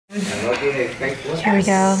Here we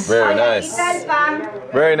go. Very nice.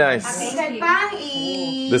 Very nice.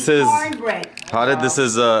 This is This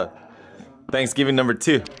is Thanksgiving number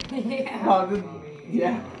 2.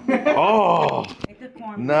 Yeah. Oh,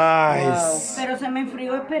 nice.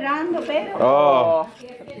 Oh,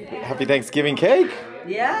 happy Thanksgiving cake.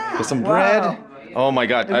 Yeah. With some bread. Oh my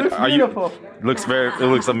God! It looks beautiful. It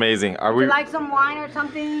looks amazing. Are we? Would you like some wine or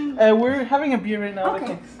something? We're having a beer right now.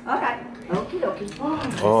 Okay. Okay. Okay.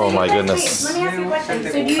 Oh my goodness. Let me ask you a question.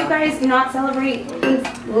 So do you guys not celebrate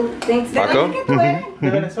Thanksgiving? Paco?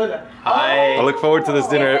 I look forward to this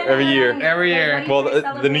dinner every year. Every year. Well,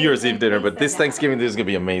 the New Year's Eve dinner, but this Thanksgiving dinner is gonna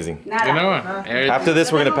be amazing. You know. After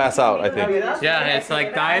this, we're gonna pass out, I think. Yeah, it's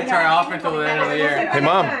like diets are off until the end of the year. Hey,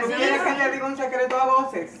 Mom.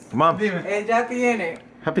 Mom.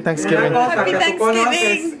 Happy Thanksgiving. Happy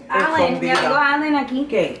Thanksgiving. Alan, me habló Alan aquí.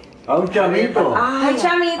 ¿Qué? A un chamito. Un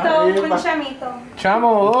chamito, un chamito.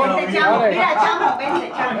 Chamo, Vente, chamo. Mira, chamo,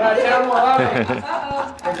 vente, chamo.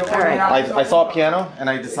 I saw a piano and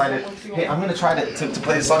I decided, hey, I'm gonna try to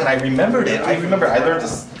play the song, and I remembered it. I learned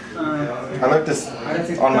this. I learned this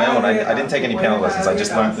on my own. I didn't take any piano lessons. I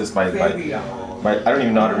just learned this by I don't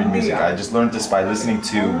even know how to read music. I just learned this by listening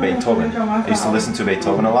to Beethoven. I used to listen to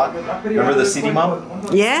Beethoven a lot. Remember the CD, Mom?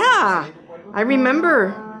 Yeah, I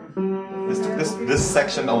remember. This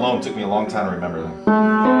section alone took me a long time to remember.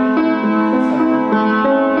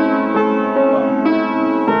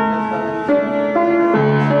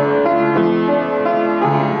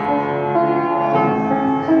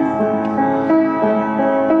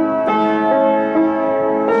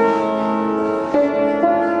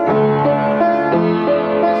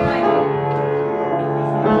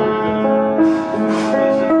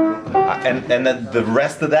 And then the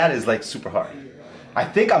rest of that is like super hard. I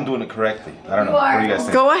think I'm doing it correctly. I don't know. What do you guys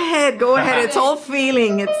think? Go ahead, go ahead. It's all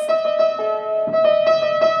feeling. It's a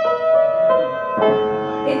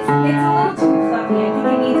little too fluffy. I think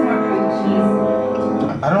it needs more cream cheese.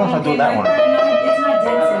 I don't know if I do that one. No, it's not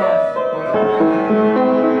dense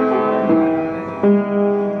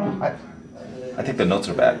enough. I think the notes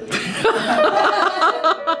are bad.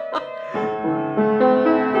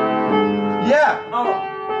 Yeah. Oh.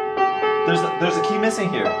 There's a key missing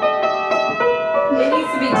here. It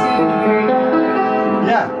needs to be tuned very well.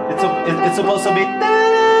 Yeah, it's supposed to be.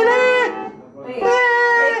 Wait.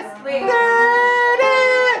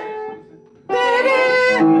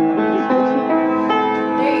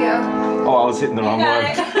 There you go. Oh, I was hitting the wrong one.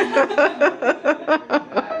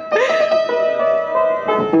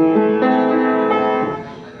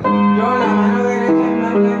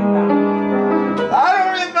 I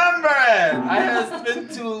don't remember it. It's been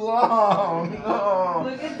too long. No.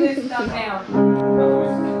 Look at this stuff now.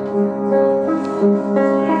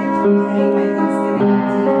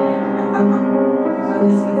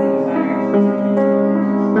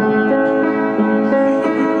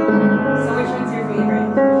 So which one's your favorite?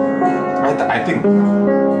 I think.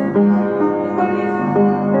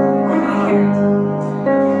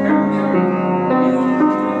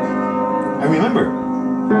 I remember.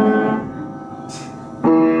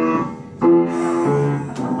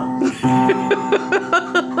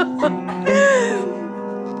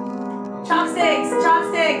 Chopsticks!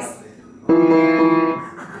 Chopsticks!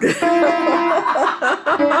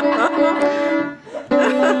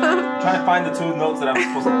 Trying to find the 2 notes that I'm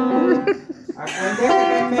supposed to.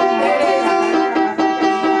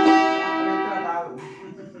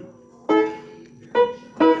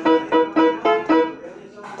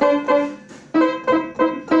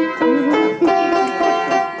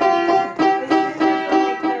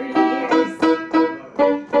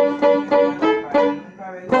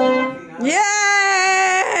 yay!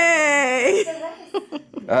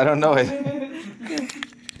 I don't know it.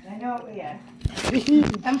 I know, yeah.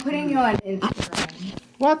 I'm putting you on Instagram.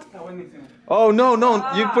 What? Oh no,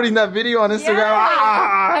 you're putting that video on Instagram.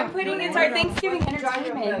 Yeah, I'm putting it our Thanksgiving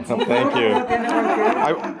entertainment. Oh, thank you.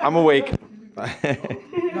 I'm awake. No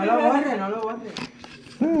lo borre, no lo borre.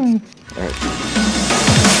 Alright.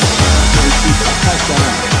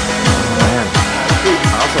 Man, I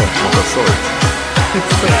also want the sword.